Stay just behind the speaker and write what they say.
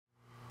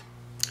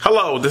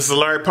Hello, this is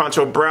Larry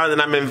Poncho Brown,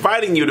 and I'm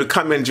inviting you to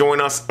come and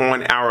join us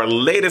on our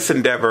latest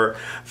endeavor,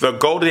 the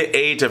Golden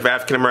Age of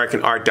African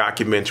American Art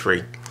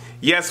documentary.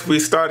 Yes, we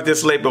started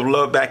this labor of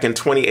love back in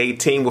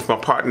 2018 with my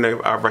partner,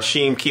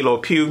 Rashim Kilo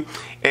Pugh,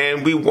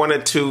 and we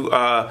wanted to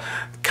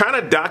kind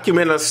of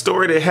document a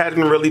story that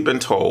hadn't really been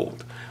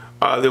told.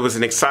 There was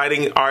an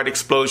exciting art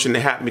explosion that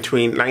happened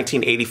between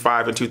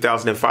 1985 and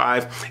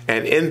 2005.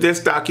 And in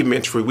this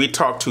documentary, we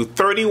talked to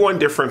 31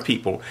 different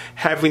people,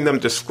 having them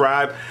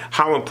describe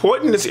how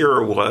important this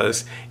era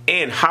was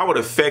and how it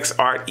affects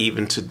art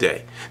even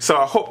today. So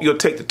I hope you'll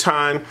take the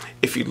time.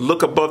 If you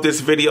look above this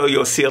video,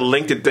 you'll see a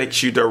link that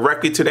takes you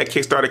directly to that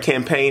Kickstarter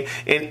campaign.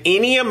 And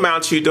any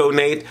amount you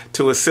donate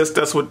to assist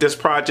us with this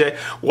project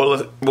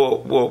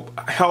will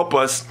help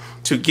us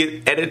to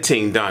get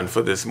editing done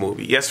for this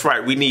movie. Yes,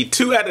 right. We need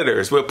 2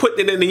 editors. We're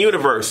putting it in the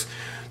universe.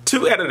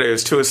 2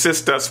 editors to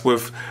assist us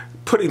with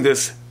putting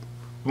this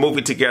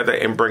movie together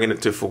and bringing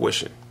it to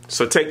fruition.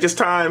 So take this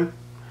time,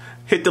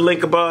 hit the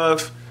link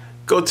above,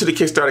 go to the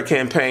Kickstarter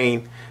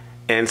campaign,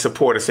 and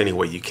support us any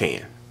way you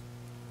can.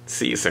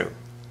 See you soon.